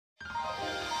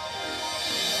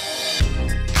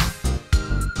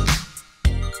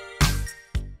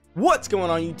What's going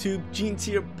on YouTube? Jeans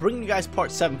here, bringing you guys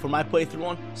part 7 for my playthrough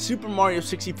on Super Mario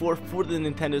 64 for the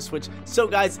Nintendo Switch. So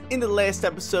guys, in the last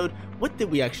episode, what did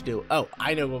we actually do? Oh,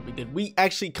 I know what we did. We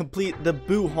actually completed the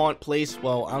Boo Haunt place.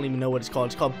 Well, I don't even know what it's called.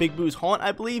 It's called Big Boo's Haunt,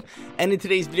 I believe. And in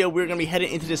today's video, we're going to be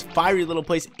heading into this fiery little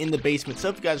place in the basement. So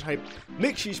if you guys are hyped,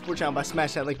 make sure you support the channel by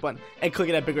smashing that like button and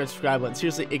clicking that big red subscribe button.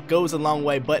 Seriously, it goes a long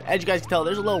way. But as you guys can tell,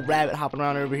 there's a little rabbit hopping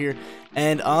around over here.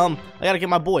 And I gotta get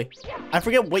my boy. I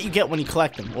forget what you get when you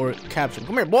collect them or capture them.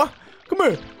 Come here, boy. Come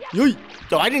here. Yoy.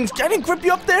 Yo, I didn't grip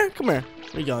you up there. Come here.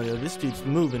 Where you going, yo? This dude's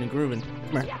moving and grooving.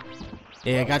 Come here.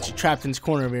 Yeah, I got you trapped in this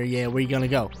corner over here. Yeah, where you gonna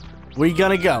go? Where you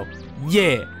gonna go?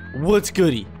 Yeah. What's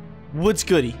goody? What's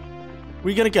goody?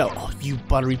 Where you gonna go? Oh, you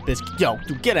buttery biscuit. Yo,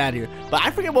 dude, get out of here. But I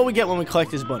forget what we get when we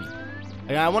collect this bunny.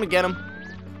 I want to get him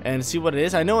and see what it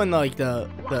is. I know in like the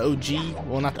OG.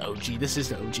 Well, not the OG. This is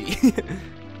the OG.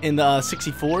 In the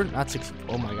 64, not 60.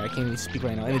 Oh my god, I can't even speak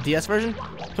right now. In the DS version,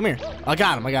 come here. I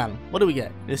got him. What do we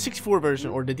get? The 64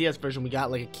 version or the DS version, we got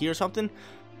like a key or something.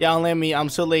 Yeah, don't let me. I'm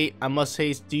so late. I must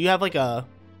haste. Do you have like a?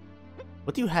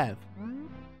 What do you have?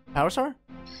 Power Star?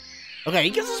 Okay, he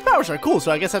gives us Power Star. Cool.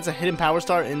 So I guess that's a hidden Power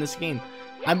Star in this game.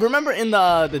 I remember in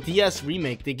the DS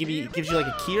remake, they gives you like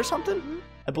a key or something.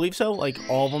 I believe so. Like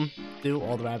all of them do.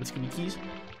 All the rabbits give you keys.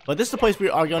 But this is the place we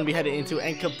are going to be headed into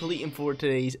and completing for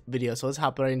today's video. So let's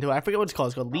hop right into it. I forget what it's called.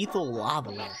 It's called Lethal Lava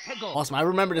Land. Awesome. I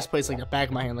remember this place like the back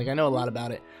of my hand. Like I know a lot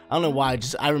about it. I don't know why.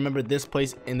 Just I remember this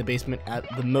place in the basement at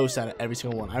the most out of every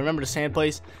single one. I remember the sand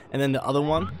place and then the other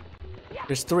one.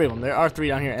 There's 3 of them. There are 3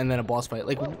 down here and then a boss fight.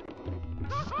 Like,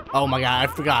 oh my god,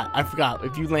 I forgot.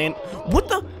 If you land, what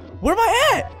the? Where am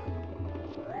I at?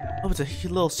 Oh, it's a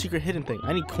little secret hidden thing.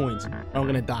 I need coins. Or I'm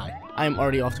gonna die. I am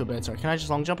already off to a bad start. Can I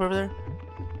just long jump over there?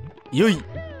 Yoy.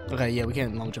 Okay, yeah, we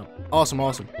can long jump. Awesome.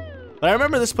 But I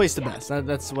remember this place the best.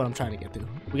 That's what I'm trying to get to.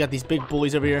 We got these big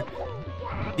bullies over here.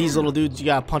 These little dudes, you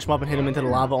gotta punch them up and hit them into the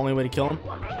lava. Only way to kill them.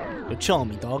 Yo, chill on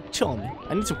me, dog. Chill on me.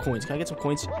 I need some coins. Can I get some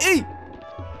coins? Hey!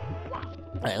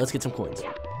 Alright, let's get some coins.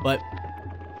 But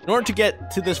in order to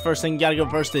get to this first thing, you gotta go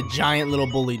versus the giant little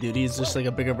bully dude. He's just like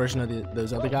a bigger version of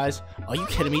those other guys. Are you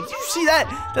kidding me? Did you see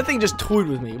that? That thing just toyed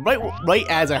with me. Right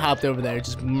as I hopped over there, it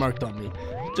just murked on me.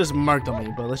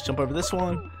 But let's jump over this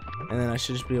one, and then I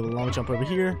should just be able to long jump over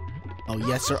here. Oh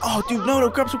yes sir. Oh dude, no,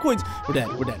 grab some coins. We're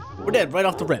dead right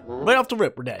off the rip.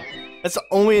 We're dead. That's the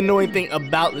only annoying thing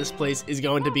about this place is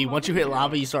going to be once you hit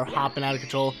lava, you start hopping out of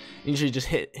control and you should just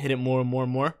hit it more and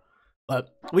more.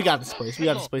 But we got this place.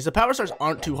 The power stars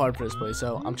aren't too hard for this place,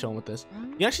 so I'm chilling with this.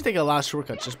 You can actually take a lot of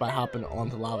shortcuts just by hopping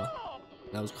onto lava.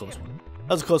 That was a close one.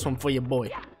 That was a close one for your boy.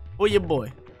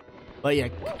 But yeah,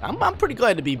 I'm pretty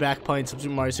glad to be back playing some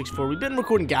Super Mario 64. We've been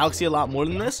recording Galaxy a lot more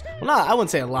than this. Well, I wouldn't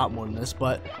say a lot more than this,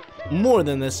 but more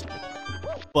than this.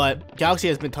 But Galaxy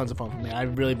has been tons of fun for me.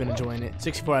 I've really been enjoying it.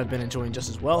 64 I've been enjoying just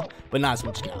as well, but not as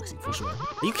much as Galaxy, for sure.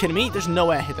 Are you kidding me? There's no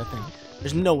way I hit that thing.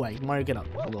 There's no way. Mario, get up.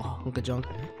 A little hunk of junk.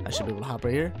 I should be able to hop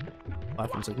right here.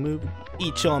 Platforms like move.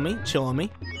 Chill on me.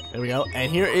 There we go.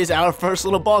 And here is our first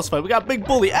little boss fight. We got Big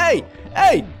Bully. Hey!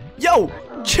 Yo!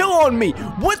 Chill on me!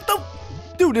 What the...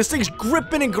 Dude, this thing's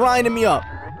gripping and grinding me up.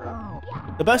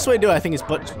 The best way to do it, I think, is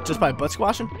just by butt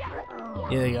squashing.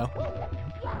 Yeah, there you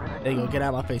go. Get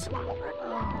out of my face.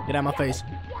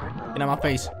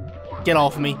 Get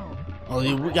off of me. Oh,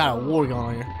 dude, we got a war going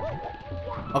on here.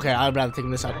 Okay, I'd rather take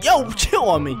him this side. Yo, chill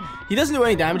on me. He doesn't do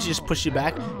any damage. He just pushes you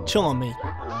back. Chill on me.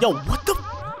 Yo, what the?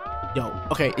 Yo,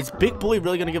 okay, is Big Bully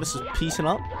really going to give us a piecing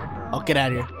up? Oh, get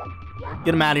out of here.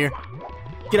 Get him out of here.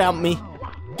 Get out of me.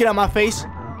 Get out of my face.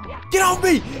 Get off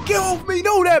me! Get off me!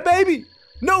 Know that, baby!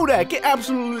 Know that! Get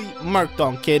absolutely murked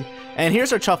on, kid. And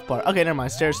here's our tough part. Okay, never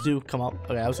mind. Stairs do come up.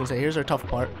 Okay, I was gonna say, here's our tough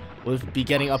part. We'll be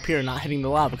getting up here and not hitting the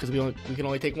lava because we can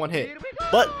only take 1 hit.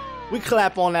 But we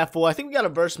clap on that fool. I think we gotta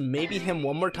verse maybe him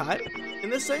one more time in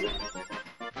this thing.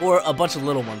 Or a bunch of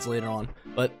little ones later on.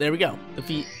 But there we go.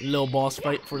 Defeat little boss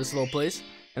fight for this little place.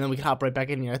 And then we can hop right back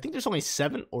in here. I think there's only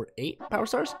 7 or 8 power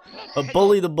stars. But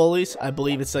Bully the Bullies, I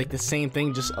believe it's like the same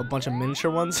thing, just a bunch of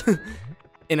miniature ones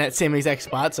in that same exact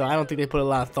spot. So I don't think they put a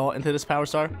lot of thought into this power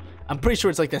star. I'm pretty sure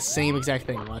it's like the same exact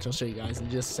thing. Watch, I'll show you guys in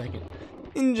just a second.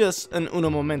 In just an uno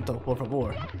momento, por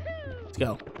favor. Let's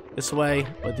go. This way.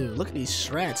 But dude, look at these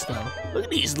strats though. Look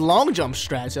at these long jump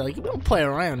strats. Like, we don't play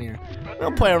around here. We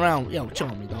don't play around. Yo, chill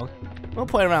on me, dog. We don't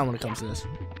play around when it comes to this.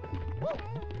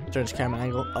 Turn this camera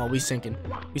angle. Oh, we sinking.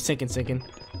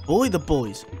 Bully the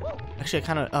Bullies. Actually, I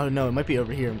kind of... Oh, no, it might be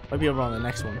over here. Might be over on the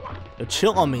next one. Yo,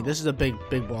 chill on me. This is a big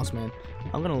boss, man.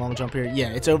 I'm going to long jump here. Yeah,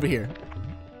 it's over here.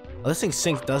 Oh, this thing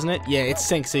sinks, doesn't it? Yeah, it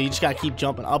sinks, so you just got to keep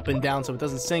jumping up and down so it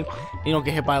doesn't sink and you don't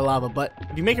get hit by lava. But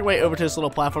if you make your way over to this little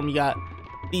platform, you got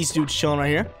these dudes chilling right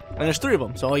here. And there's 3 of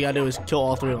them, so all you gotta do is kill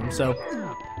all 3 of them. So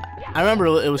I remember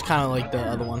it was kind of like the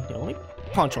other one. Yo, let me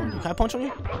punch on you. Can I punch on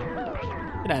you?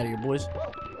 Get out of here, boys.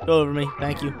 Go over me.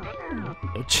 Thank you.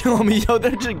 Yo, chill on me. Yo,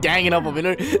 they're just ganging up on me.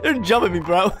 They're jumping me,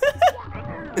 bro.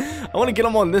 I want to get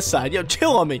them on this side. Yo,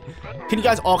 chill on me. Can you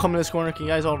guys all come in this corner? Can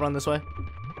you guys all run this way?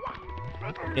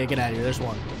 Yeah, get out of here. There's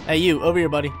one. Hey, you. Over here,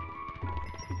 buddy.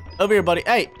 Over here, buddy.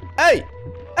 Hey. Hey.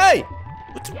 Hey.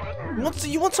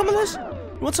 You want some of this?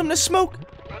 You want some of this smoke?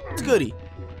 What's goody?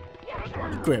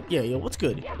 Grip. Yeah, yo, what's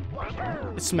good?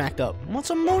 It's smacked up. Want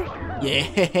some more?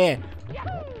 Yeah.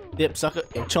 Dip, sucker.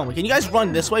 Yo, chill me. Can you guys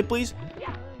run this way, please?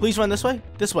 Please run this way.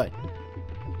 This way.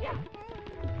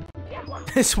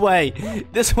 This way.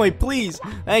 This way, please.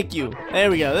 Thank you. There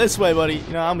we go. This way, buddy.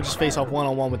 You know, I'm gonna just face off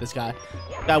one-on-one with this guy.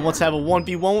 Guy wants to have a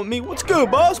 1v1 with me. What's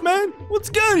good, boss, man? What's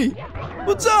goody?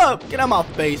 What's up? Get out of my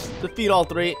face. Defeat all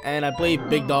 3, and I believe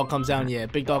Big Dog comes down. Yeah,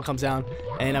 Big Dog comes down,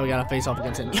 and now we gotta face off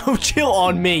against him. Yo, chill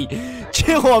on me.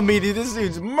 Chill on me, dude. This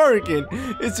dude's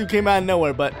murking. This dude came out of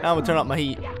nowhere, but now I'm gonna turn up my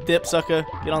heat. Dip, sucker.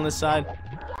 Get on this side.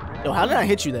 Yo, how did I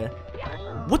hit you there?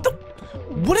 What the?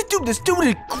 What did dude? This dude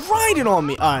is grinding on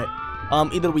me. All right.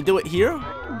 Either we do it here.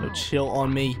 Yo, chill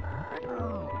on me.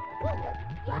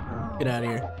 Get out of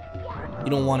here. You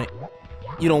don't want it.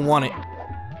 You don't want it.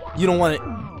 You don't want it.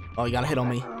 Oh, you gotta hit on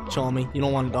me. Chill on me. You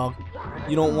don't want it, dog.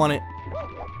 You don't want it.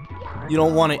 You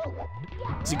don't want it.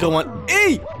 It's a good one.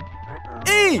 E!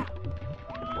 E!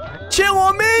 Chill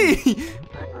on me!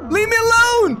 Leave me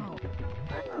alone!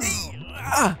 E!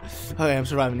 Ah! Okay, I'm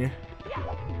surviving here.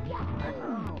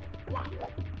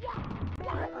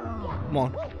 Come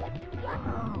on.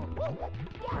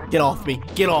 Get off me.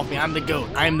 Get off me. I'm the GOAT.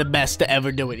 I'm the best to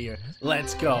ever do it here.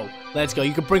 Let's go. Let's go.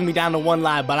 You can bring me down to 1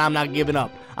 life, but I'm not giving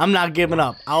up. I'm not giving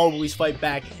up. I'll always fight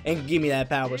back and give me that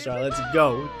power star. Let's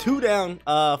go. 2 down.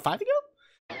 5 to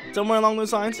go? Somewhere along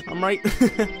those lines. I'm right.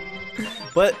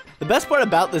 But the best part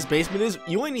about this basement is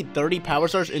you only need 30 power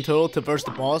stars in total to verse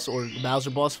the boss or the Bowser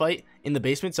boss fight in the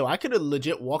basement. So I could have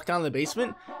legit walked down the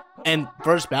basement and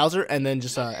verse Bowser and then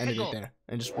just ended it there.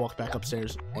 And just walked back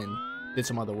upstairs and did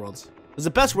some other worlds. Because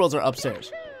the best worlds are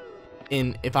upstairs.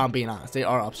 If I'm being honest, they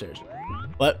are upstairs.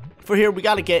 But for here, we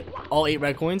got to get all 8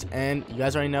 red coins. And you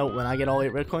guys already know when I get all 8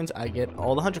 red coins, I get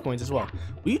all the 100 coins as well.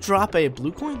 Will you drop a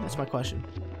blue coin? That's my question.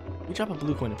 Will you drop a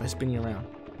blue coin if I spin you around?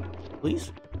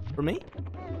 Please? For me?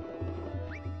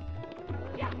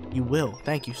 You will.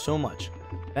 Thank you so much.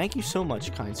 Thank you so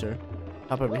much, kind sir.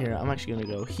 Hop over here. I'm actually going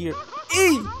to go here.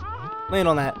 Eee! Land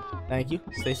on that. Thank you.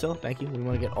 Stay still. Thank you. We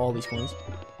want to get all these coins.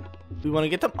 We want to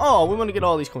get them. Oh, we want to get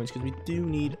all these coins because we do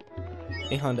need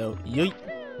a hundo. Yeet.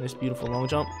 Nice, beautiful long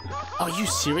jump. Are you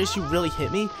serious? You really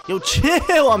hit me? Yo,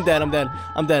 chill. I'm dead. I'm dead.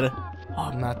 I'm dead. Oh,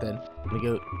 I'm not dead. Let me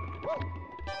go.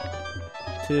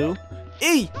 2.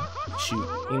 E! Shoot.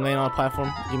 You can land on a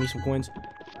platform. Give me some coins.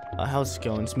 How's this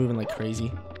going? It's moving like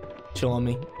crazy. Chill on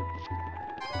me.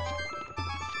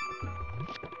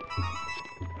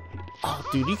 Oh,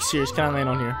 dude, you serious? Can I land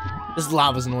on here? This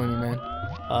lava's annoying me, man.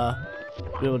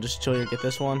 We'll just chill here. Get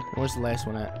this one. Where's the last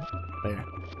one at? There.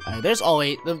 Alright, there's all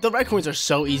 8. The red coins are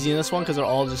so easy in this one because they're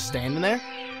all just standing there.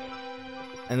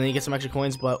 And then you get some extra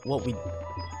coins, but what we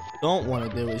don't want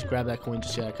to do is grab that coin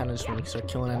just yet. I kind of just want to start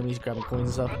killing enemies, grabbing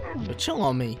coins and stuff. But chill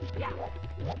on me.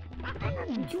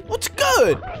 What's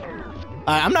good?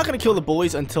 I'm not going to kill the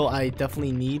bullies until I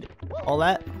definitely need all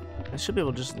that. I should be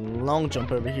able to just long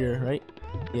jump over here, right?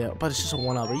 Yeah, but it's just a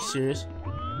 1-up. Are you serious?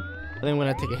 I think we're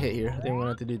going to take a hit here. I think we're going to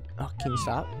have to do... Oh, can you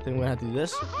stop? I think we're going to have to do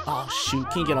this. Oh, shoot.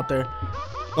 Can you get up there?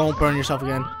 Don't burn yourself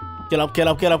again. Get up, get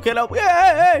up, get up, get up.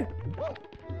 Yeah, hey!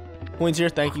 Coins here.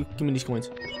 Thank you. Give me these coins.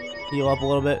 Heal up a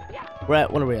little bit. We're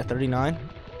at... What are we at? 39?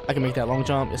 I can make that long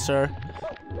jump. Yes, sir.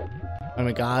 Oh,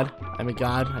 my God. Oh, my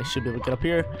God. I should be able to get up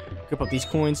here. Grip up these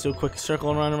coins. Do a quick circle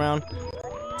and run around.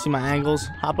 See my angles.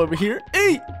 Hop over here.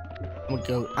 Hey! I'm going to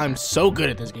go. I'm so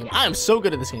good at this game. I am so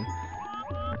good at this game.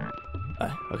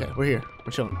 Okay, we're here.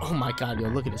 We're chilling. Oh my God, yo,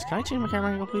 look at this. Can I change my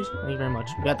camera angle, please? Thank you very much.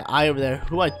 We got the eye over there,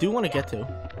 who I do want to get to.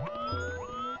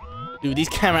 Dude, these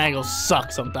camera angles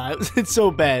suck sometimes. It's so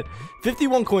bad.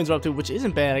 51 coins are up to, which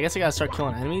isn't bad. I guess I gotta start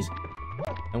killing enemies.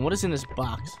 And what is in this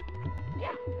box?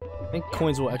 I think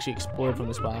coins will actually explode from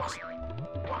this box.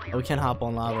 Oh, we can hop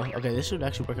on lava. Okay, this should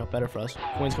actually work out better for us.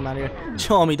 Coins come out of here.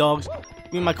 Chill on me, dogs.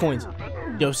 Give me my coins.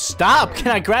 Yo, stop!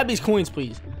 Can I grab these coins,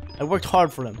 please? I worked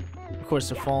hard for them. Of course,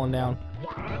 they're falling down.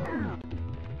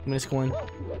 Give me this coin.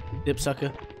 Dip,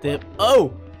 sucker. Dip.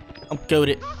 Oh! I'm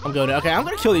goated. I'm goated. Okay, I'm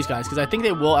gonna kill these guys because I think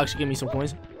they will actually give me some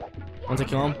coins. Once I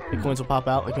kill them, the coins will pop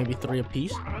out, like maybe 3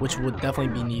 apiece, which would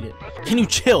definitely be needed. Can you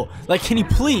chill? Like, can you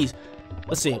please?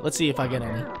 Let's see. Let's see if I get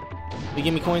any. You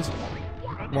give me coins?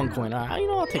 1 coin. Alright, you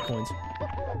know, I'll take coins.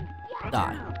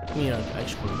 Die. Give me an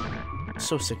extra coin. I'm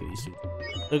so sick of these dudes.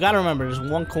 So you gotta remember, there's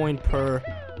 1 coin per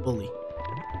bully.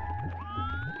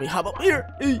 Wait, hop up here.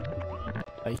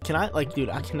 Like, can I, like, dude,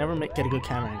 I can never get a good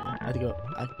camera angle. I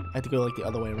have to go like the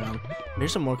other way around.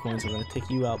 Here's some more coins. I'm gonna take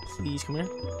you out, please. Come here.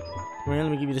 Come here.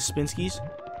 Let me give you the spin skis.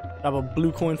 Drop a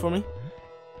blue coin for me.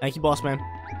 Thank you, boss man.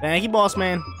 Thank you, boss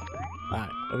man. All right,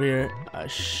 over here. I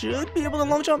should be able to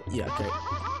long jump. Yeah, okay.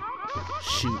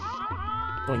 Shoot.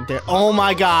 Going there. Oh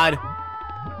my god.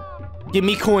 Give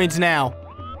me coins now.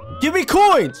 Give me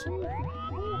coins.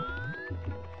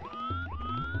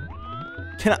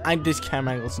 Can I? These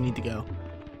camera angles need to go.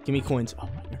 Give me coins. Oh,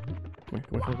 here.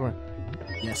 Come here.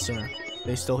 Yes, sir.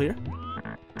 They still here?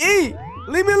 E!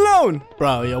 Leave me alone!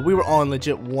 Bro, yo, we were on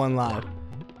legit 1 live.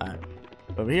 Alright.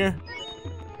 Over here.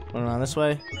 Run around this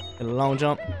way. Get a long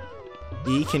jump.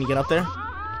 E, can you get up there?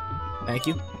 Thank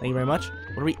you. Thank you very much.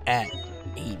 What are we at?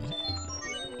 80.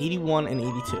 81 and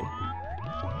 82.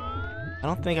 I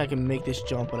don't think I can make this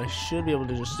jump, but I should be able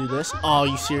to just do this. Oh, are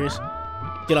you serious?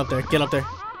 Get up there. Get up there.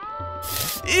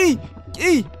 E!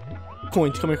 E!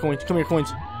 Coins. Come here, coins. Come here,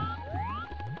 coins.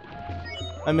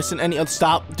 I'm missing any other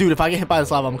stop. Dude, if I get hit by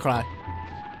this lava, I'm gonna cry.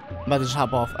 I'm about to just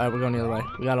hop off. Alright, we're going the other way.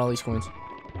 We got all these coins.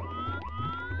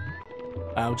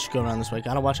 Alright, we'll just go around this way.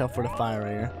 Gotta watch out for the fire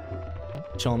right here.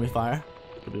 Showing me fire.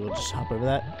 Could be able to just hop over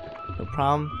that. No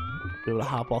problem. Be able to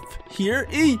hop off here.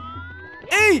 E!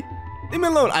 E! Leave me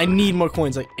alone. I need more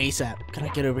coins, like ASAP. Can I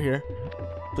get over here?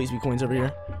 Please be coins over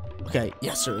here. Okay.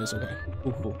 Yes, sir. It's okay.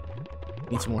 Cool, cool.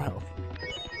 Need some more health.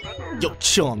 Yo,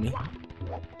 chill on me.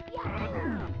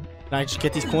 Can I just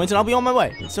get these coins and I'll be on my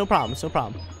way? It's no problem. It's no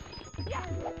problem.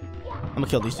 I'm gonna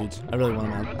kill these dudes. I really want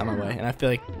them out of my way. And I feel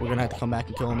like we're gonna have to come back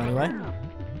and kill them anyway.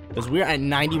 Because we're at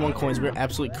 91 coins. We're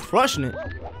absolutely crushing it.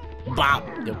 Bop.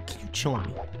 Yo, chill on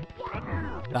me.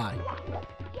 Die.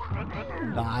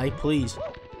 Die, please.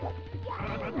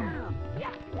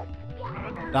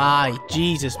 Die.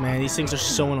 Jesus, man. These things are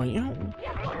so annoying. You know?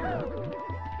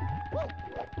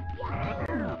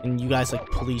 And you guys, like,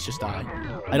 please just die.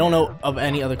 I don't know of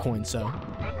any other coins, so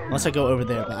unless I go over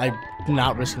there, but I'm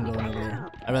not risking going over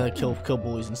there. I'd rather kill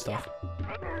bullies and stuff.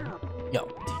 Yo,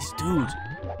 these dudes.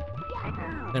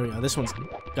 There we go. This one's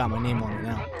got my name on it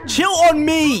now. Chill on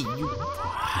me!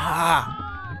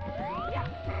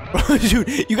 Bro,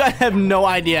 dude, you guys have no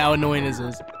idea how annoying this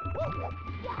is.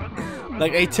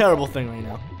 Like, a terrible thing right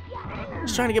now.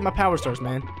 Just trying to get my power stars,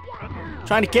 man.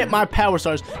 Trying to get my power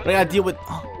stars, but I gotta deal with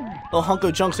little hunk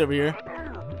of junks over here.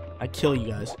 I kill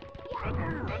you guys.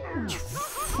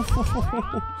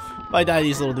 If I die to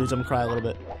these little dudes, I'm gonna cry a little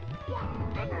bit.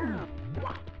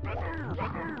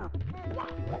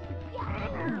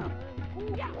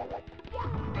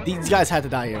 These guys had to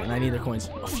die here, and I need their coins.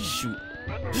 Oh, shoot.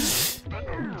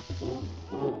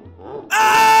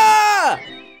 Ah!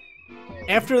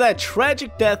 After that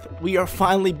tragic death, we are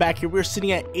finally back here. We're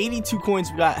sitting at 82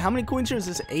 coins. We got, how many coins here? Is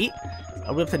this 8?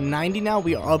 Are we up to 90 now?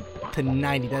 We are up to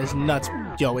 90. That is nuts.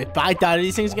 Yo, if I die to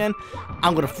these things again,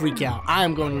 I'm going to freak out. I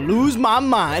am going to lose my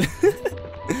mind.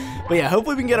 But yeah,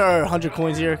 hopefully we can get our 100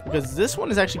 coins here, because this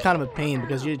one is actually kind of a pain,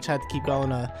 because you just have to keep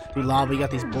going through lava. You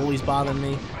got these bullies bothering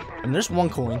me. And there's 1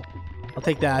 coin. I'll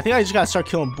take that. I think I just got to start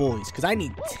killing bullies, because I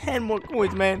need 10 more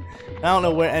coins, man. I don't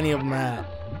know where any of them are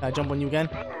at. Can I jump on you again?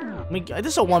 I mean, this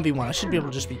is a 1v1. I should be able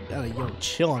to just be... yo,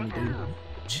 chill on me, dude.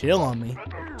 Chill on me.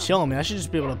 Chill on me. I should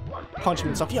just be able to punch him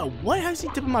and stuff. Yo, what? How is he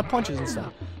dipping my punches and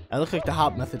stuff? I look like the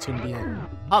hop method's going to be it.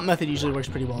 Hop method usually works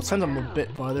pretty well. It sends them a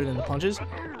bit farther than the punches.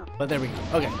 But there we go.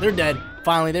 Okay, they're dead.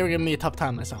 Finally, they were giving me a tough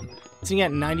time last time. Sitting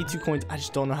at 92 coins. I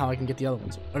just don't know how I can get the other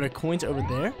ones. Are there coins over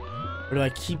there? Or do I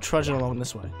keep trudging along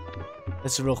this way?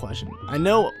 That's the real question. I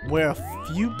know where a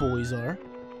few bullies are.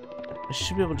 I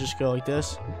should be able to just go like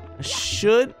this. I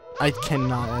should. I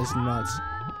cannot. That is nuts.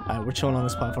 Alright, we're chilling on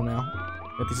this platform now.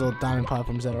 Got these little diamond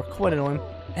platforms that are quite annoying.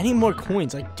 Any more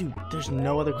coins? Like, dude, there's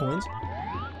no other coins.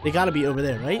 They gotta be over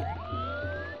there, right?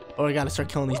 Or I gotta start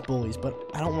killing these bullies. But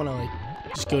I don't want to, like,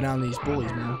 just go down these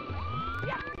bullies, man.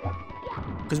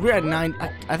 Because we're at 9.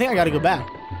 I think I gotta go back.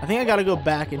 I think I gotta go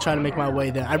back and try to make my way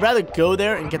there. I'd rather go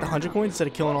there and get the 100 coins instead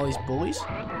of killing all these bullies.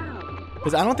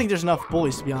 Because I don't think there's enough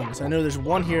bullies, to be honest. I know there's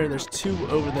 1 here. There's 2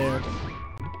 over there.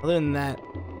 Other than that,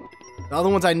 the other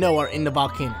ones I know are in the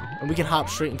volcano. And we can hop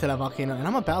straight into that volcano. And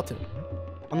I'm about to.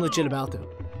 I'm legit about to.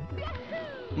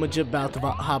 I'm legit about to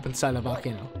hop inside the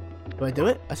volcano. Do I do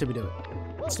it? I said we do it.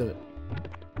 Let's do it.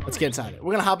 Let's get inside it.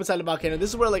 We're going to hop inside the volcano.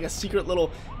 This is where, like, a secret little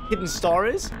hidden star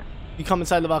is. You come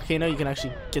inside the volcano, you can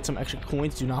actually get some extra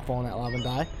coins. Do not fall in that lava and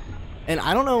die. And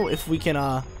I don't know if we can,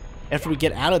 after we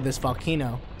get out of this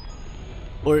volcano,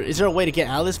 Or is there a way to get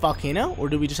out of this volcano? Or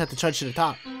do we just have to trudge to the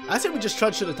top? I said we just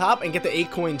trudge to the top and get the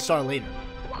 8 coin star later.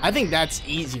 I think that's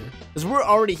easier. Because we're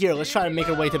already here. Let's try to make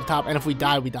our way to the top. And if we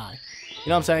die, we die. You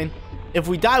know what I'm saying? If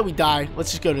we die, we die.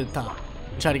 Let's just go to the top.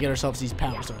 And try to get ourselves these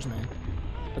power stars, man.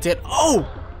 Let's get... Oh!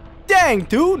 Dang,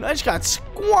 dude! I just got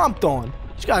squamped on.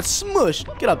 Just got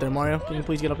smushed. Get up there, Mario. Can you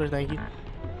please get up there? Thank you.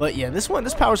 But yeah, this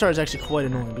power star is actually quite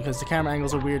annoying because the camera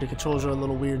angles are weird, the controls are a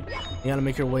little weird. You gotta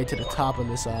make your way to the top of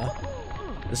this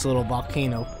this little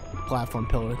volcano platform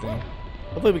pillar thing.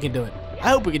 Hopefully we can do it.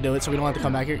 I hope we can do it so we don't have to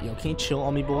come back here. Yo, can you chill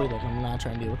on me, boy? Like, I'm not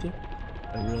trying to deal with you.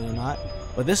 I really am not.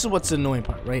 But this is what's the annoying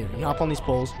part right here. You hop on these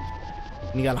poles,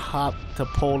 and you gotta hop to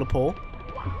pole to pole.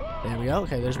 There we go.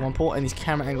 Okay, there's one pole, and these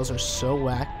camera angles are so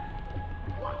whack.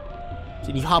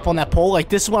 Can you hop on that pole? Like,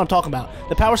 this is what I'm talking about.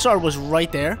 The power star was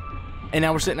right there. And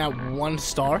now we're sitting at 1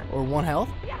 star or 1 health.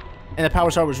 And the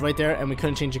power star was right there and we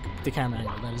couldn't change the camera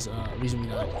angle. That is the reason we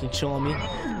died. Can you chill on me?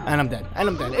 And I'm dead. And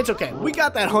I'm dead. It's okay. We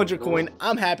got that 100 coin.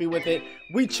 I'm happy with it.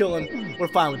 We chilling. We're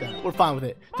fine with that. We're fine with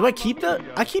it. Do I keep the...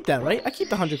 I keep that, right? I keep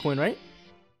the 100 coin, right?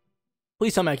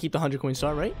 Please tell me I keep the 100 coin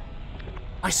star, right?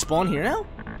 I spawn here now?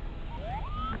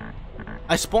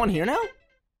 I spawn here now?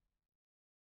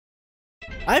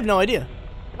 I have no idea.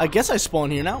 I guess I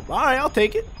spawn here now. Alright, I'll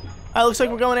take it. Alright, looks like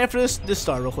we're going after this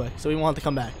star real quick, so we won't have to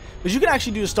come back. Because you can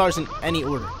actually do the stars in any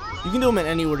order. You can do them in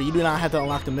any order. You do not have to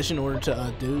unlock the mission in order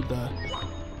to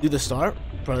do the star.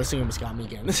 Bro, this thing almost got me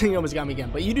again. This thing almost got me again.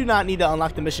 But you do not need to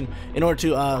unlock the mission in order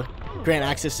to grant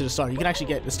access to the star. You can actually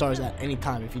get the stars at any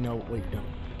time if you know what you're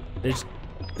doing.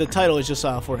 The title is just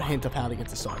for a hint of how to get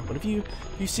the star. But if you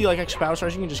see like extra power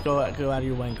stars, you can just go out of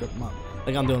your way and grip them up,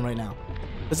 like I'm doing right now.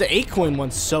 Because the 8 coin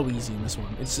one's so easy in this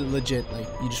one. It's legit, like,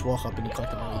 you just walk up and you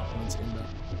collect all 8 coins in the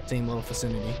same little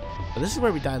vicinity. But this is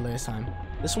where we died last time.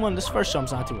 This first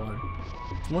jump's not too hard.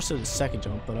 It's more so the second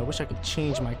jump, but I wish I could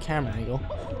change my camera angle.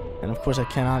 And of course I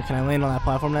cannot. Can I land on that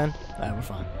platform then? Alright, we're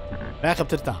fine. Back up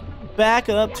to the top. Back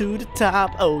up to the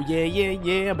top. Oh, yeah, yeah,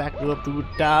 yeah. Back up to the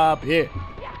top. Yeah.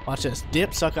 Watch this.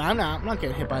 Dip, sucker. I'm not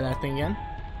getting hit by that thing again.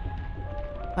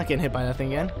 Not getting hit by that thing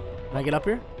again. Can I get up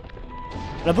here?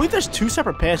 But I believe there's 2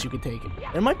 separate paths you could take.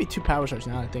 There might be 2 power stars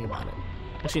now that I think about it.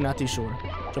 Actually, not too sure.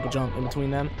 Triple jump in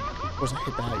between them. Of course, I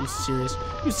hit that. You serious?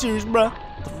 You serious, bruh?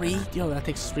 3? Yo, that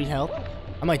takes 3 health.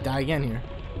 I might die again here.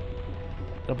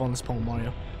 Get up on this pole,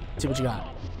 Mario. See what you got.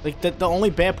 Like, the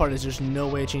only bad part is there's no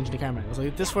way of changing the camera angles.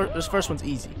 Like, this first one's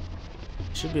easy.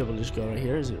 Should be able to just go right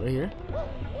here. Is it right here?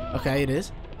 Okay, it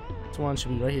is. This one should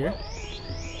be right here.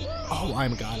 Oh,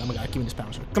 I'm a god. I'm a god. Give me this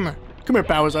power star. Come here. Come here,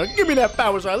 power star. Give me that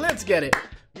power star. Let's get it.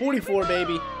 44,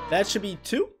 baby. That should be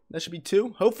 2. That should be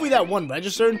 2. Hopefully that one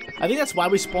registered. I think that's why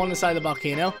we spawned inside the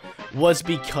volcano. Was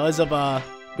because of,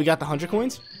 we got the 100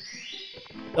 coins.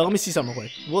 So let me see something real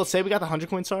quick. Will it say we got the 100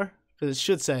 coin star? Because it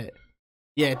should say it.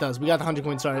 Yeah, it does. We got the 100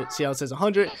 coin star. See how it says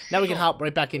 100? Now we can hop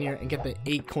right back in here and get the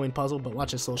 8 coin puzzle. But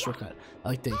watch this little shortcut. I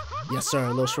like the... Yes, sir. A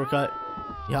little shortcut.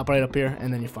 You hop right up here,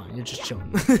 and then you're fine. You're just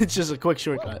chilling. It's just a quick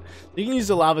shortcut. You can use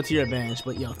the lava to your advantage,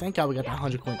 but yo, thank God we got that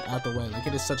 100 coin out the way. Like,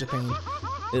 it is such a pain.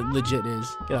 It legit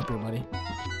is. Get up here, buddy.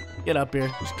 Get up here.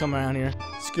 Just come around here.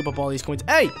 Scoop up all these coins.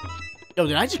 Hey! Yo,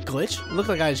 did I just glitch? It looked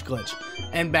like I just glitched.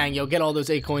 And bang, yo, get all those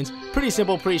 8 coins. Pretty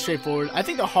simple, pretty straightforward. I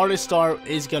think the hardest star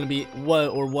is going to be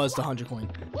was the 100 coin.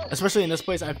 Especially in this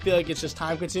place, I feel like it's just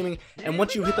time consuming. And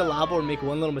once you hit the lava or make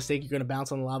one little mistake, you're going to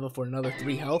bounce on the lava for another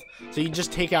 3 health. So you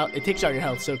just it takes out your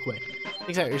health so quick. It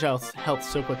takes out your health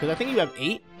so quick. Because I think you have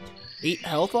 8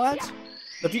 health lives.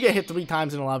 But if you get hit 3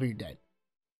 times in the lava, you're dead.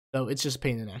 So it's just a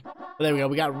pain in the neck. But there we go.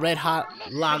 We got red hot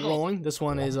log rolling. This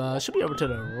one is should be over to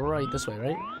the right this way,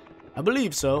 right? I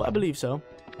believe so. I believe so.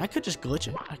 I could just glitch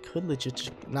it. I could legit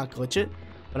just not glitch it,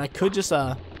 but I could just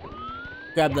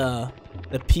grab the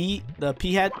P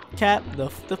hat cap, the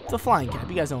flying cap.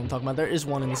 You guys know what I'm talking about. There is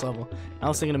one in this level. I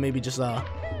was thinking of maybe just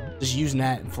using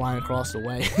that and flying across the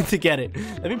way to get it.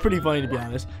 That'd be pretty funny, to be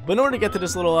honest. But in order to get to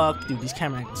this little dude, these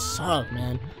camera angles suck,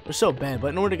 man. They're so bad. But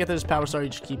in order to get to this power star, you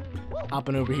just keep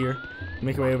hopping over here,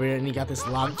 make your way over here, and you got this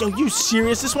log. Yo, you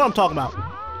serious? This is what I'm talking about.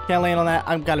 Can't land on that.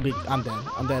 I'm dead. I'm dead.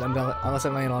 Unless I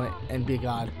land on it and be a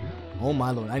god. Oh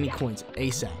my lord. I need coins.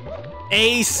 ASAP.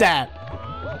 ASAP.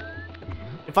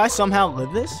 If I somehow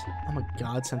live this, I'm a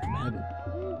god sent from heaven.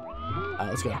 Alright,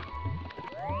 let's go.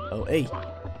 Oh, hey.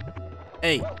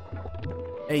 Hey.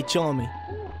 Hey, chill on me.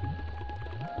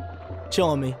 Chill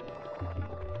on me.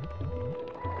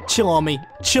 Chill on me.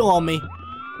 Chill on me.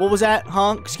 What was that?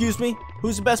 Huh? Excuse me?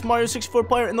 Who's the best Mario 64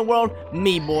 player in the world?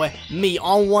 Me, boy. Me,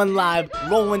 on one live,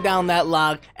 rolling down that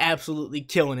log, absolutely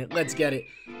killing it. Let's get it.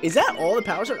 Is that all the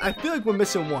power stars? I feel like we're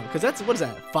missing one, because that's, what is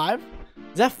that, 5?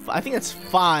 Is that, I think that's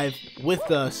 5 with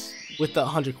the with the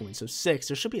 100 coins. So 6.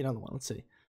 There should be another one. Let's see.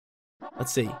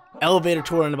 Let's see. Elevator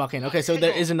tour in the volcano. Okay, so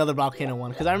there is another volcano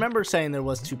one. Because I remember saying there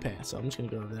was 2 paths. So I'm just going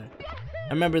to go over there.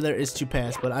 I remember there is 2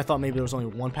 paths. But I thought maybe there was only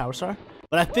 1 power star.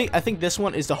 But I think this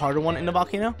one is the harder one in the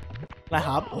volcano. Can I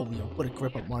hop? Oh, yo, what a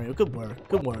grip up, Mario. Good work.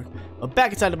 Good work. But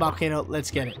back inside the volcano. Let's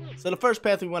get it. So the first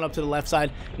path, we went up to the left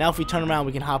side. Now if we turn around,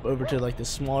 we can hop over to like this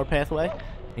smaller pathway.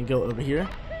 And go over here.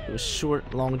 Do a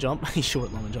short, long jump.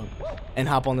 Short, long jump. And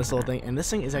hop on this little thing. And this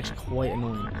thing is actually quite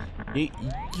annoying. You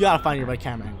gotta find your right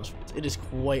camera angles. It is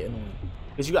quite annoying.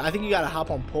 Because I think you gotta hop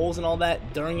on poles and all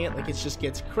that during it. Like, it just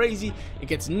gets crazy. It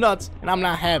gets nuts. And I'm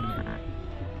not having it.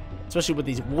 Especially with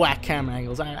these whack camera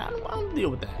angles. I don't deal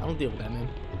with that. I don't deal with that, man.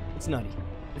 It's nutty.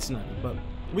 It's nutty. But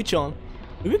we chilling.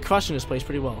 We've been crushing this place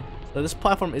pretty well. So this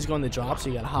platform is going to drop. So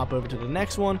you gotta hop over to the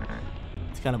next one.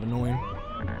 It's kind of annoying.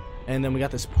 And then we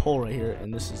got this pole right here,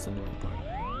 and this is the annoying part.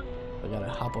 I gotta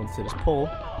hop onto this pole,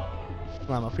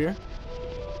 climb up here.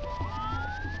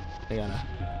 I gotta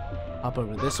hop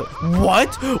over this way.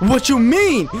 What? What you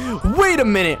mean? Wait a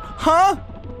minute, huh?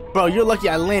 Bro, you're lucky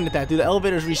I landed that, dude. The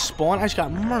elevators respawn. I just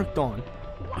got murked on.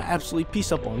 I absolutely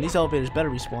piece up on. These elevators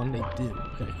better respawn. They do.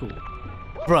 Okay, cool.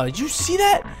 Bro, did you see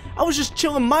that? I was just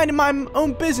chilling, minding my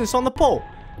own business on the pole.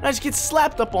 And I just get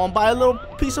slapped up on by a little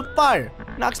piece of fire.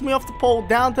 Knocks me off the pole,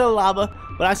 down to the lava.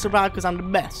 But I survived because I'm the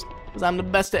best. Because I'm the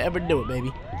best to ever do it,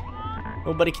 baby.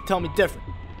 Nobody can tell me different.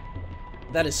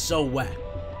 That is so whack.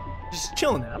 Just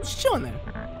chilling there. I'm just chilling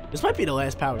there. This might be the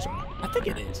last power zone. I think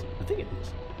it is. I think it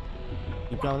is.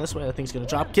 Keep going this way. That thing's going to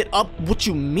drop. Get up. What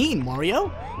you mean,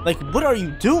 Mario? Like, what are you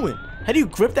doing? How do you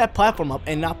grip that platform up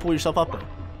and not pull yourself up there?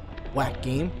 Whack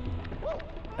game. Did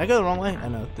I go the wrong way? I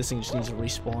know. This thing just needs to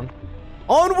respawn.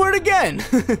 Onward again!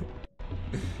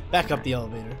 Back up the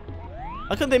elevator.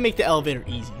 How come they make the elevator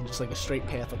easy? Just like a straight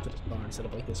path up to the star instead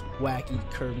of like this wacky,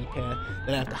 curvy path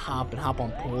that I have to hop and hop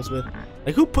on poles with.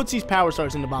 Like, who puts these power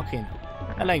stars in the volcano?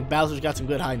 I think Bowser's got some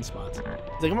good hiding spots.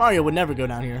 It's like Mario would never go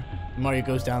down here. Mario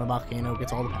goes down the volcano,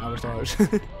 gets all the power stars.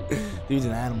 Dude's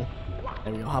an animal.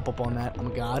 There we go. Hop up on that. I'm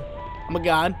a god. I'm a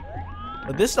god.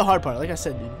 But this is the hard part. Like I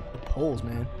said, dude, the poles,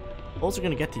 man. Poles are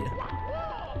gonna get to you.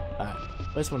 Alright.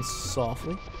 This one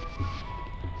softly.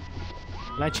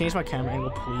 Can I change my camera angle,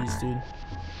 please, dude?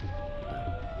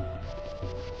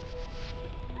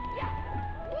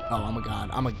 Oh, I'm a god.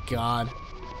 I'm a god.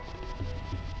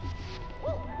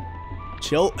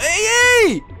 Chill.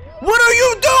 Hey! What are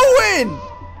you doing?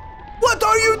 What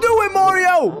are you doing,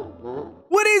 Mario?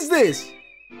 What is this?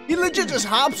 He legit just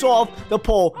hops off the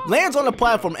pole, lands on the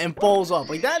platform, and falls off.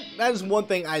 Like, that is one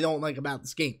thing I don't like about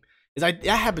this game. That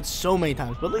happens so many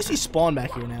times. But at least he spawned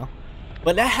back here now.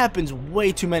 But that happens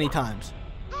way too many times.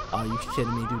 Oh, you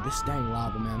kidding me, dude? This dang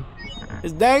lava, man.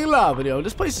 This dang lava, yo.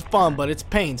 This place is fun, but it's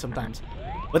pain sometimes.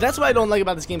 But that's what I don't like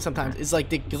about this game sometimes. It's like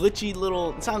the glitchy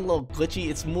little... It's not a little glitchy.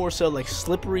 It's more so like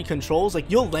slippery controls. Like,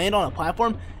 you'll land on a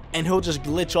platform, and he'll just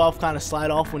glitch off, kind of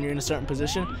slide off when you're in a certain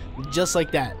position. Just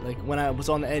like that. Like, when I was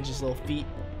on the edge, his little feet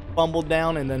fumbled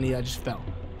down, and then I just fell.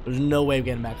 There's no way of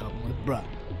getting back up. I'm like, bruh,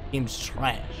 game's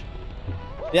trash.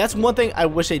 Yeah, that's one thing I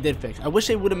wish they did fix. I wish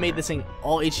they would have made this thing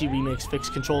all HD remix,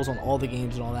 fixed controls on all the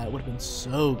games and all that. It would have been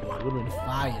so good. It would have been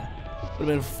fire. It would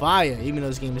have been fire, even though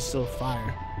this game is still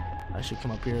fire. I should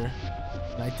come up here.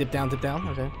 Can I dip down, dip down?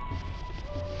 Okay.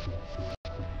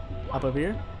 Hop over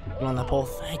here. Get on that pole.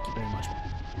 Thank you very much.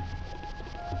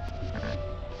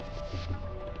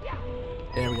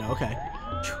 There we go. Okay.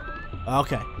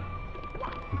 Okay.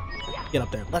 Get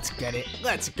up there. Let's get it.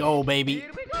 Let's go, baby.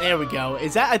 There we go.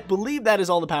 I believe that is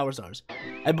all the power stars.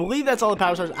 I believe that's all the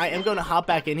power stars. I am going to hop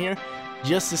back in here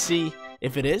just to see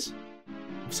if it is.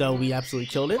 So we absolutely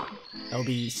killed it. That'll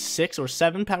be 6 or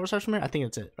 7 power stars from here. I think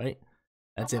that's it, right?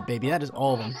 That's it, baby. That is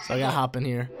all of them. So I gotta hop in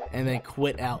here and then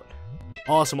quit out.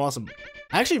 Awesome, awesome.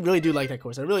 I actually really do like that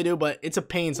course. I really do, but it's a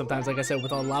pain sometimes, like I said,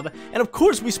 with all the lava. And of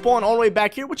course, we spawn all the way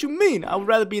back here. What you mean? I would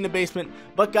rather be in the basement.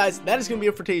 But guys, that is going to be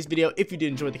it for today's video. If you did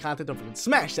enjoy the content, don't forget to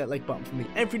smash that like button for me.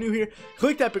 And if you're new here,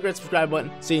 click that big red subscribe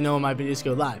button so you know when my videos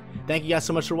go live. Thank you guys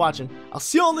so much for watching. I'll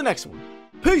see you all in the next one.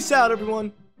 Peace out,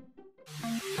 everyone.